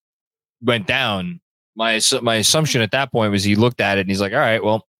Anunoby went down, my assumption at that point was he looked at it and he's like, all right,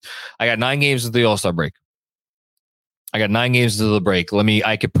 well, I got 9 games until the All-Star break. I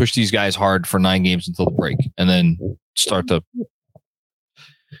could push these guys hard for 9 games until the break and then start to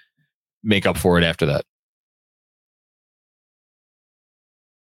make up for it after that.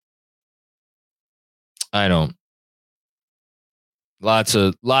 I don't. Lots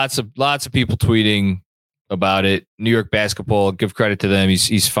of people tweeting about it. New York basketball, give credit to them.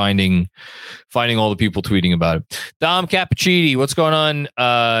 He's finding all the people tweeting about it. Dom Cappuccini, what's going on?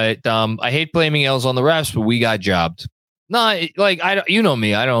 Dom, I hate blaming L's on the refs, but we got jobbed. No, like I don't. You know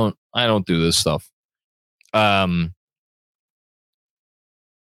me. I don't do this stuff. I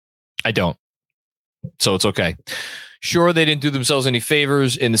don't. So it's okay. Sure, they didn't do themselves any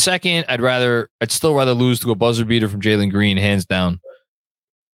favors in the second. I'd still rather lose to a buzzer beater from Jalen Green, hands down.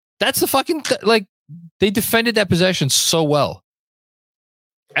 That's the fucking like they defended that possession so well,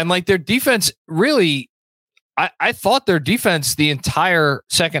 and like their defense really, I thought their defense the entire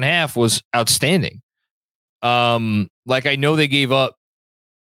second half was outstanding. Like I know they gave up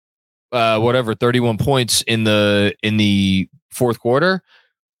 31 points in the fourth quarter.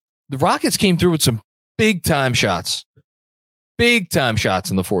 The Rockets came through with some big time shots in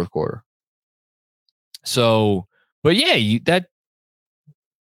the fourth quarter. So, but yeah,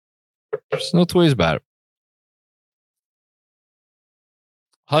 there's no two ways about it.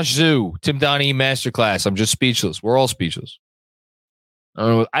 Hush Zoo, Tim Donnie Masterclass. I'm just speechless. We're all speechless.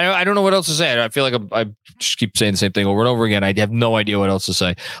 I don't know what else to say. I feel like I just keep saying the same thing over and over again. I have no idea what else to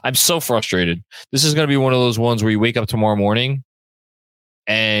say. I'm so frustrated. This is going to be one of those ones where you wake up tomorrow morning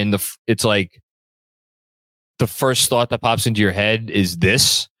and it's like the first thought that pops into your head is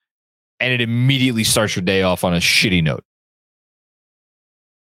this, and it immediately starts your day off on a shitty note.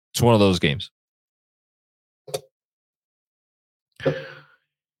 It's one of those games.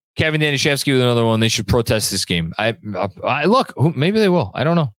 Kevin Danishevsky with another one. They should protest this game. I look, maybe they will. I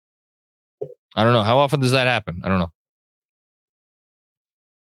don't know. How often does that happen? I don't know.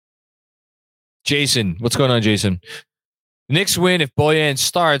 Jason, what's going on, Jason? Knicks win if Boyan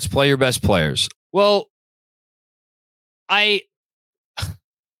starts. Play your best players. Well,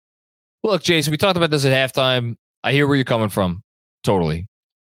 look, Jason. We talked about this at halftime. I hear where you're coming from. Totally.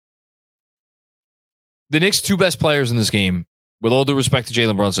 The Knicks' 2 best players in this game, with all due respect to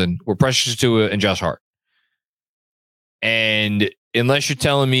Jalen Brunson, were Precious Achiuwa and Josh Hart. And unless you're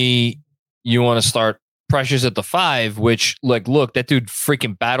telling me you want to start Precious at the 5, which, like, look, that dude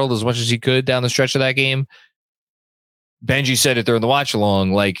freaking battled as much as he could down the stretch of that game. Benji said it during the watch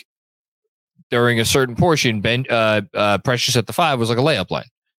along, like during a certain portion, Precious at the 5 was like a layup line.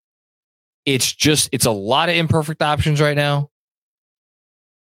 It's a lot of imperfect options right now.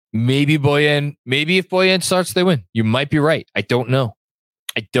 Maybe if Boyan starts, they win. You might be right. I don't know.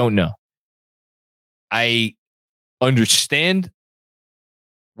 I understand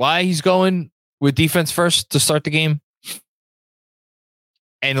why he's going with defense first to start the game.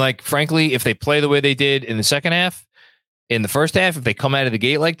 And like, frankly, if they play the way they did in the second half, in the first half, if they come out of the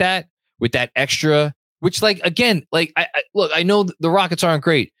gate like that with that extra, which like, again, like I know the Rockets aren't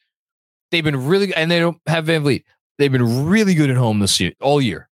great. They've been really, and they don't have Van Vliet. They've been really good at home this year, all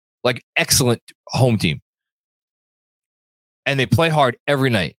year. Like excellent home team. And they play hard every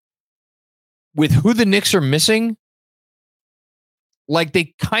night. With who the Knicks are missing, like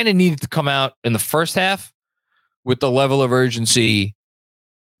they kind of needed to come out in the first half with the level of urgency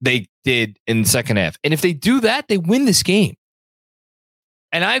they did in the second half. And if they do that, they win this game.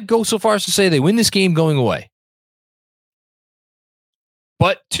 And I'd go so far as to say they win this game going away.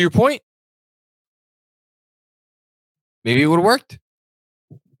 But to your point, maybe it would have worked.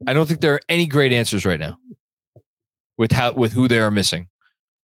 I don't think there are any great answers right now with who they are missing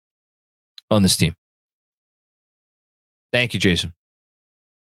on this team. Thank you, Jason.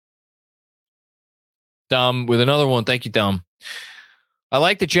 Dom with another one. Thank you, Dom. I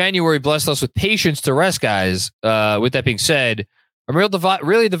like that January blessed us with patience to rest guys. With that being said, I'm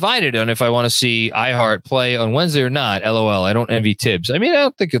really divided on if I want to see iHeart play on Wednesday or not. LOL. I don't envy Tibbs. I mean, I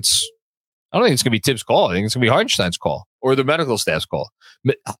don't think it's going to be Tibbs' call. I think it's going to be Hartenstein's call or the medical staff's call.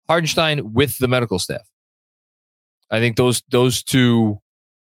 Hartenstein with the medical staff. I think those two,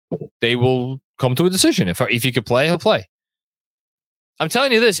 they will come to a decision. If he could play, he'll play. I'm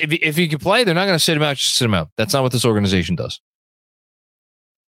telling you this: if he can play, they're not going to sit him out. Just sit him out. That's not what this organization does.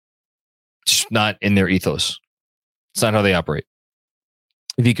 It's not in their ethos. It's not how they operate.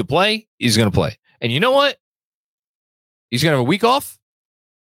 If he could play, he's going to play. And you know what? He's going to have a week off.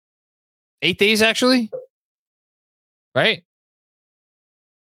 8 days, actually. Right?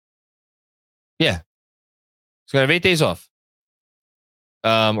 Yeah. He's going to have 8 days off.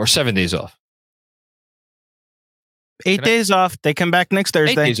 Or 7 days off. 8 days off. They come back next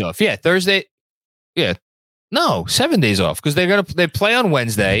Thursday. 8 days off. Yeah. Thursday. Yeah. No, 7 days off because they play on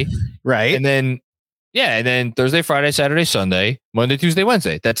Wednesday. Right. And then Thursday, Friday, Saturday, Sunday, Monday, Tuesday,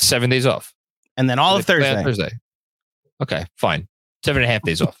 Wednesday. That's 7 days off. And then all of Thursday. Okay, fine. 7.5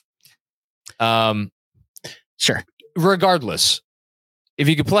 days off. Sure. Regardless, if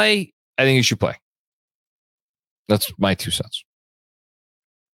you could play, I think you should play. That's my 2 cents.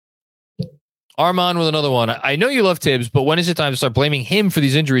 Armand with another one. I know you love Tibbs, but when is it time to start blaming him for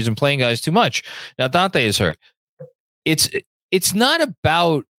these injuries and playing guys too much? Now Dante is hurt. It's not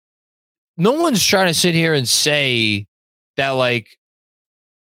about. No one's trying to sit here and say that, like,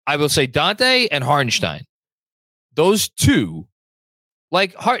 I will say Dante and Hartenstein, those two,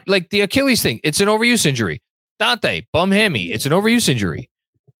 like the Achilles thing, it's an overuse injury. Dante, bum hammy, it's an overuse injury.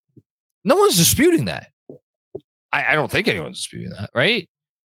 No one's disputing that. I don't think anyone's disputing that, right?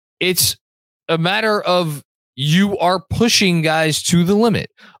 It's a matter of you are pushing guys to the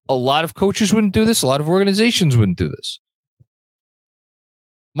limit. A lot of coaches wouldn't do this. A lot of organizations wouldn't do this.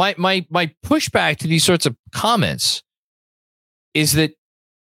 My pushback to these sorts of comments is that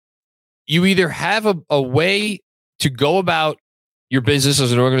you either have a way to go about your business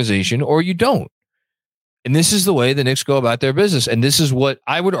as an organization or you don't. And this is the way the Knicks go about their business. And this is what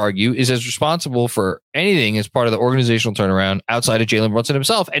I would argue is as responsible for anything as part of the organizational turnaround outside of Jalen Brunson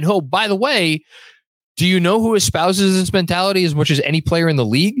himself. And who, by the way, do you know who espouses this mentality as much as any player in the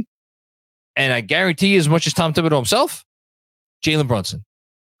league? And I guarantee as much as Tom Thibodeau himself, Jalen Brunson.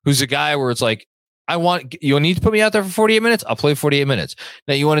 Who's a guy where it's like, you need to put me out there for 48 minutes? I'll play 48 minutes.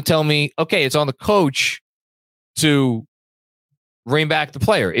 Now you want to tell me, okay, it's on the coach to rein back the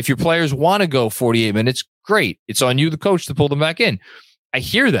player. If your players want to go 48 minutes, great. It's on you, the coach, to pull them back in. I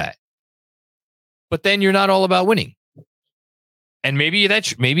hear that. But then you're not all about winning. And maybe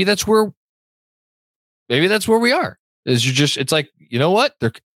that's where we are. It's like, you know what?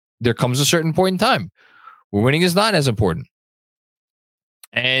 There comes a certain point in time where winning is not as important.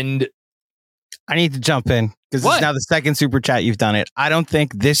 And I need to jump in because this is now the second super chat you've done it. I don't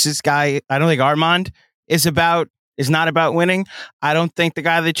think Armand is not about winning. I don't think the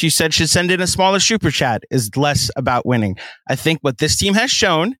guy that you said should send in a smaller super chat is less about winning. I think what this team has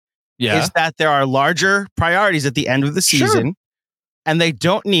shown is that there are larger priorities at the end of the season, and they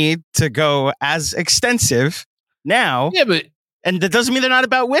don't need to go as extensive now. Yeah, and that doesn't mean they're not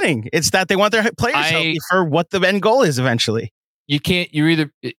about winning. It's that they want their players healthy for what the end goal is eventually.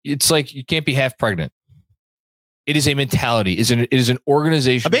 It's like you can't be half pregnant. It is a mentality. It is an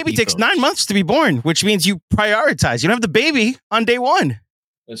organization. A baby takes 9 months to be born, which means you prioritize. You don't have the baby on day one.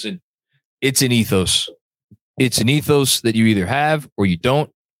 Listen, it's an ethos. It's an ethos that you either have or you don't.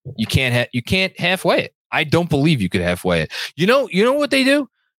 You can't halfway it. I don't believe you could halfway it. You know what they do?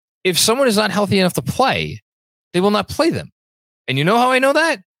 If someone is not healthy enough to play, they will not play them. And you know how I know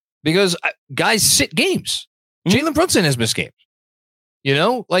that? Because guys sit games. Jalen Brunson has missed games.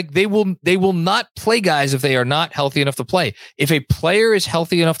 Like they will not play guys if they are not healthy enough to play. If a player is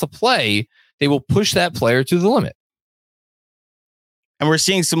healthy enough to play, they will push that player to the limit. And we're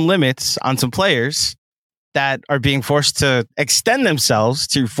seeing some limits on some players that are being forced to extend themselves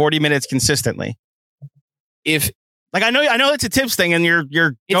to 40 minutes consistently. I know it's a tips thing and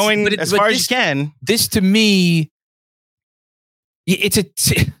you're going as far as you can. This to me, it's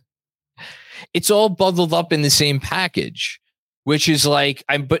all bundled up in the same package. Which is like,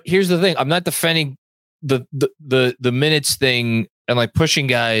 but here's the thing. I'm not defending the minutes thing and like pushing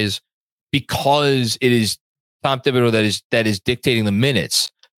guys because it is Tom Thibodeau that is dictating the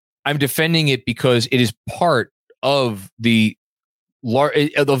minutes. I'm defending it because it is part of the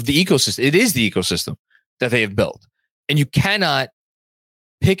ecosystem. It is the ecosystem that they have built. And you cannot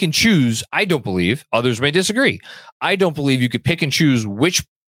pick and choose. I don't believe, others may disagree. I don't believe you could pick and choose which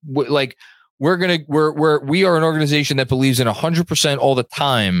we are an organization that believes in 100% all the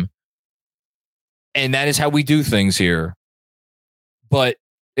time, and that is how we do things here. But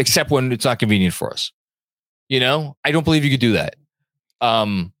except when it's not convenient for us, I don't believe you could do that.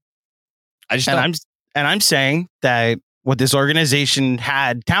 I'm saying that what this organization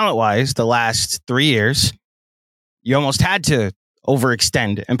had talent-wise the last 3 years, you almost had to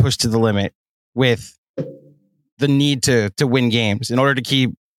overextend and push to the limit with the need to win games in order to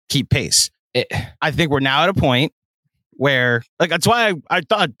keep pace. I think we're now at a point where, that's why I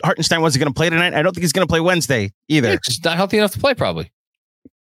thought Hartenstein wasn't going to play tonight. I don't think he's going to play Wednesday either. Yeah, he's not healthy enough to play, probably.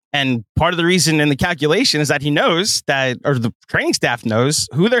 And part of the reason in the calculation is that he knows that, or the training staff knows,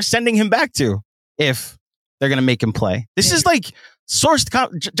 who they're sending him back to if they're going to make him play. This is like sourced,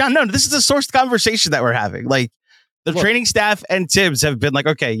 John. No, this is a sourced conversation that we're having. Like the training staff and Tibbs have been like,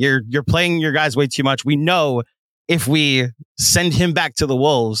 okay, you're playing your guys way too much. We know if we send him back to the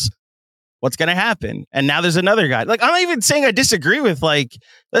Wolves, what's going to happen? And now there's another guy. Like, I'm not even saying I disagree with,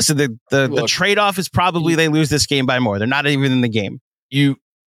 listen, the trade-off is probably they lose this game by more. They're not even in the game. You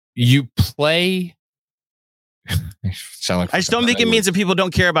play. I just don't think it means that people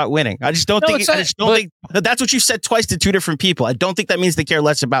don't care about winning. I just don't think that's what you said twice to two different people. I don't think that means they care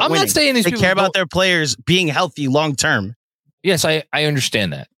less about winning. I'm not saying they care about their players being healthy long term. Yes, I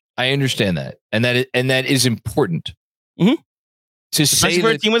understand that. And that is important. Mm-hmm. Especially for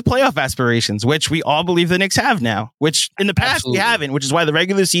a team with playoff aspirations, which we all believe the Knicks have now, which in the past we haven't, which is why the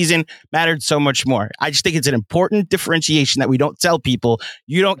regular season mattered so much more. I just think it's an important differentiation that we don't tell people.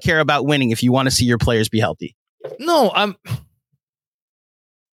 You don't care about winning if you want to see your players be healthy. No,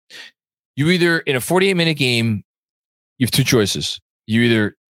 you either in a 48-minute game, you have two choices. You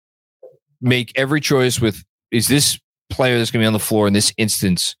either make every choice with, is this player that's going to be on the floor in this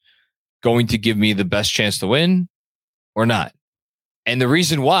instance going to give me the best chance to win or not? And the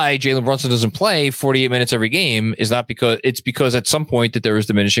reason why Jalen Brunson doesn't play 48 minutes every game is not because at some point that there is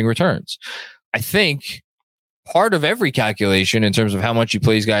diminishing returns. I think part of every calculation in terms of how much he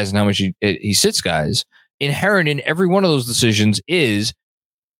plays guys and how much he sits guys, inherent in every one of those decisions is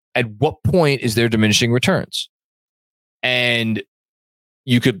at what point is there diminishing returns? And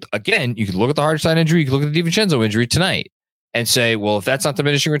you could look at the Hartenstein injury, you could look at the DiVincenzo injury tonight and say, well, if that's not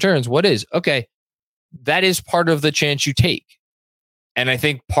diminishing returns, what is? Okay, that is part of the chance you take. And I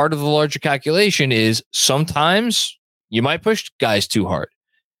think part of the larger calculation is sometimes you might push guys too hard.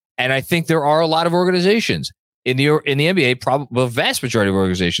 And I think there are a lot of organizations in the NBA, probably the vast majority of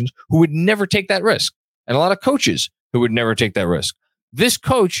organizations, who would never take that risk. And a lot of coaches who would never take that risk. This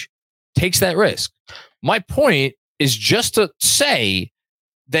coach takes that risk. My point is just to say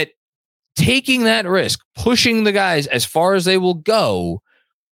that taking that risk, pushing the guys as far as they will go,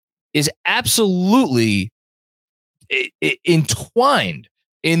 is absolutely entwined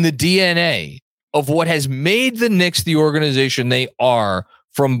in the DNA of what has made the Knicks the organization they are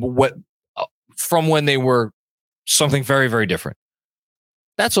from when they were something very, very different.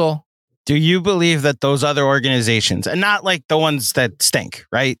 That's all. Do you believe that those other organizations, and not like the ones that stink,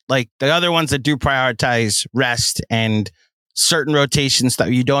 right? Like the other ones that do prioritize rest and certain rotations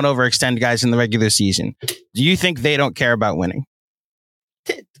that you don't overextend guys in the regular season, do you think they don't care about winning?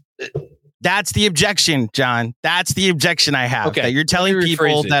 That's the objection, John. That's the objection I have. Okay. That you're telling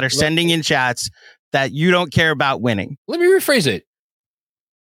people that are sending in chats that you don't care about winning. Let me rephrase it.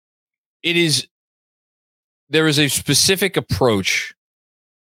 There is a specific approach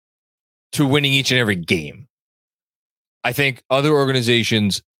to winning each and every game. I think every organization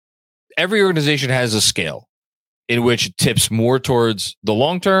has a scale in which it tips more towards the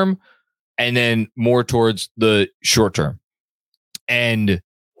long term and then more towards the short term. And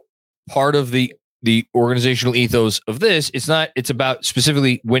part of the organizational ethos of this, it's about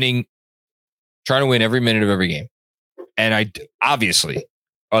specifically winning, trying to win every minute of every game. And obviously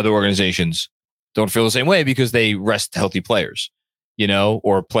other organizations don't feel the same way because they rest healthy players,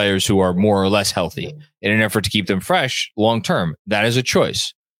 or players who are more or less healthy in an effort to keep them fresh long term. That is a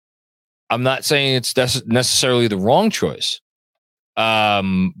choice. I'm not saying it's necessarily the wrong choice,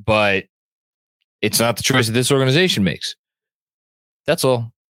 but it's not the choice that this organization makes. That's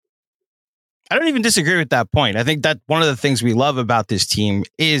all. I don't even disagree with that point. I think that one of the things we love about this team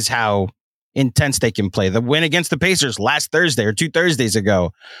is how intense they can play. The win against the Pacers last Thursday or 2 Thursdays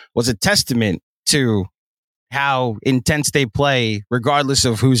ago was a testament to how intense they play regardless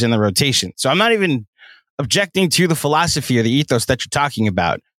of who's in the rotation. So I'm not even objecting to the philosophy or the ethos that you're talking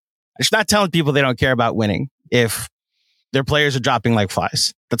about. I'm just not telling people they don't care about winning if their players are dropping like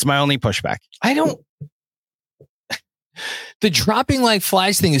flies. That's my only pushback. The dropping like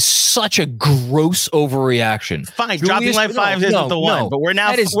flies thing is such a gross overreaction. Fine, dropping like five isn't the one, but we're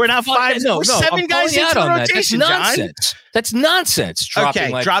now five. We're 7 guys into the rotation, John. That's nonsense.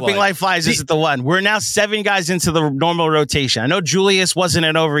 Dropping like flies isn't the one. We're now 7 guys into the normal rotation. I know Julius wasn't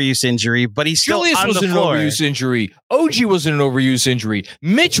an overuse injury, but he's still on the floor. Julius wasn't an overuse injury. OG wasn't an overuse injury.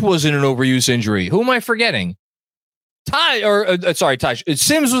 Mitch wasn't an overuse injury. Who am I forgetting? Taj.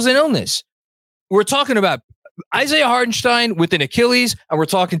 Sims was an illness. We're talking about Isaiah Hartenstein with an Achilles, and we're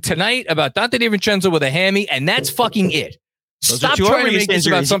talking tonight about Dante DiVincenzo with a hammy, and that's fucking it. Stop trying to make this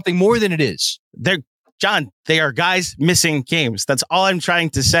about something more than it is. They are guys missing games. That's all I'm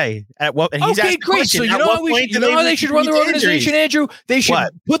trying to say. Okay, great. So you know how they should run their organization, Andrew? They should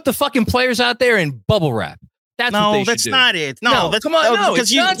put the fucking players out there in bubble wrap. That's what they should do. That's not it. No, come on. No,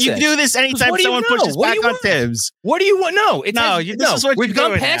 because you do this anytime someone pushes back on Tibbs. What do you want? No, this is what we've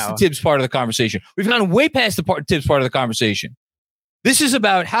gone past the Tibbs part of the conversation. We've gone way past the Tibbs part of the conversation. This is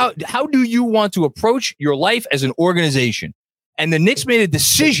about how do you want to approach your life as an organization? And the Knicks made a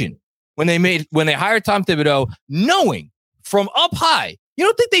decision when they hired Tom Thibodeau, knowing from up high. You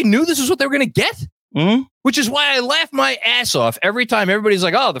don't think they knew this is what they were going to get? Mm-hmm. Which is why I laugh my ass off every time everybody's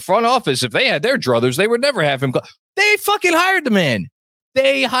like, oh, the front office, if they had their druthers, they would never have him. They fucking hired the man.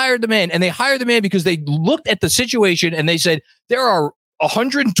 They hired the man. And they hired the man because they looked at the situation and they said, there are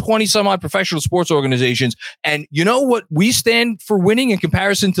 120 some odd professional sports organizations. And you know what we stand for winning in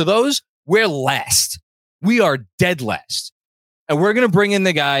comparison to those? We're last. We are dead last. And we're going to bring in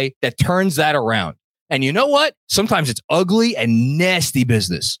the guy that turns that around. And you know what? Sometimes it's ugly and nasty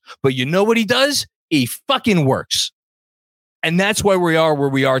business. But you know what he does? He fucking works. And that's why we are where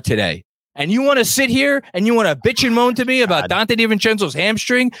we are today. And you want to sit here and you want to bitch and moan to me about Dante DiVincenzo's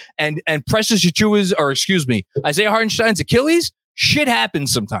hamstring and Precious Achiuwa's, Isaiah Hartenstein's Achilles? Shit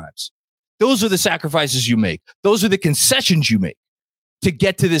happens sometimes. Those are the sacrifices you make. Those are the concessions you make to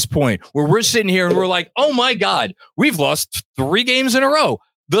get to this point where we're sitting here and we're like, oh my God, we've lost 3 games in a row.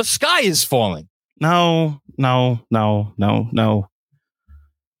 The sky is falling. No.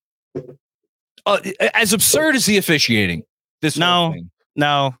 As absurd as the officiating, no.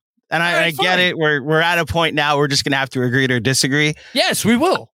 And I get it. We're at a point now. We're just going to have to agree to disagree. Yes, we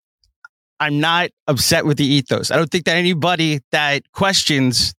will. I'm not upset with the ethos. I don't think that anybody that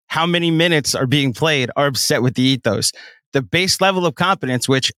questions how many minutes are being played are upset with the ethos. The base level of competence,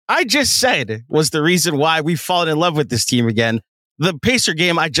 which I just said was the reason why we've fallen in love with this team again. The Pacer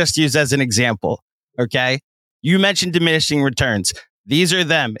game I just used as an example. Okay. You mentioned diminishing returns. These are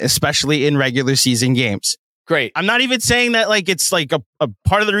them, especially in regular season games. Great. I'm not even saying that it's like a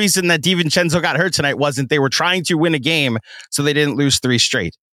part of the reason that DiVincenzo got hurt tonight wasn't they were trying to win a game so they didn't lose 3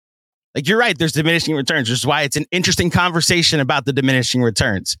 straight. Like, you're right. There's diminishing returns, which is why it's an interesting conversation about the diminishing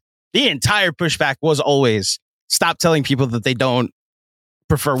returns. The entire pushback was always stop telling people that they don't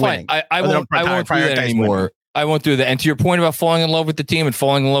prefer winning. I won't do that anymore. Winning. I won't do that. And to your point about falling in love with the team and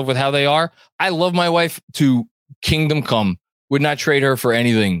falling in love with how they are, I love my wife to kingdom come. Would not trade her for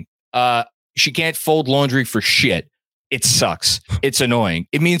anything. She can't fold laundry for shit. It sucks. It's annoying.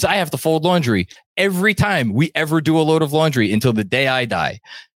 It means I have to fold laundry every time we ever do a load of laundry until the day I die.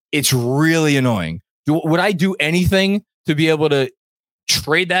 It's really annoying. Would I do anything to be able to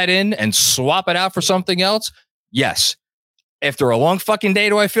trade that in and swap it out for something else? Yes. After a long fucking day,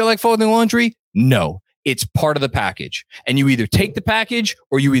 do I feel like folding laundry? No. It's part of the package. And you either take the package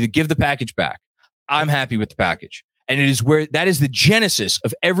or you either give the package back. I'm happy with the package. And it is where that is the genesis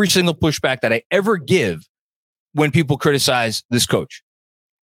of every single pushback that I ever give when people criticize this coach.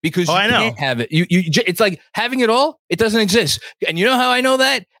 Because you can't have it. It's like having it all. It doesn't exist. And you know how I know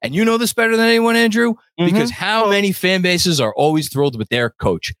that? And you know this better than anyone, Andrew? Because how many fan bases are always thrilled with their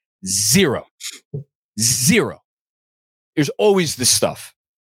coach? Zero. There's always this stuff.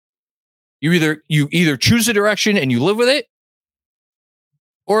 You either choose a direction and you live with it,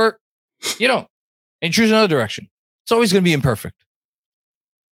 or you don't, and choose another direction. It's always going to be imperfect.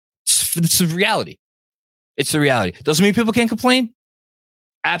 It's the reality. It's the reality. Doesn't mean people can't complain.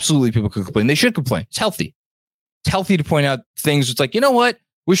 Absolutely, people can complain. They should complain. It's healthy. It's healthy to point out things. It's like, you know what?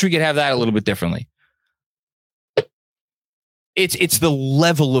 Wish we could have that a little bit differently. It's the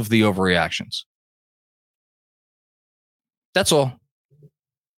level of the overreactions. That's all. I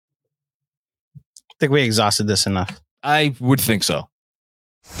think we exhausted this enough. I would think so.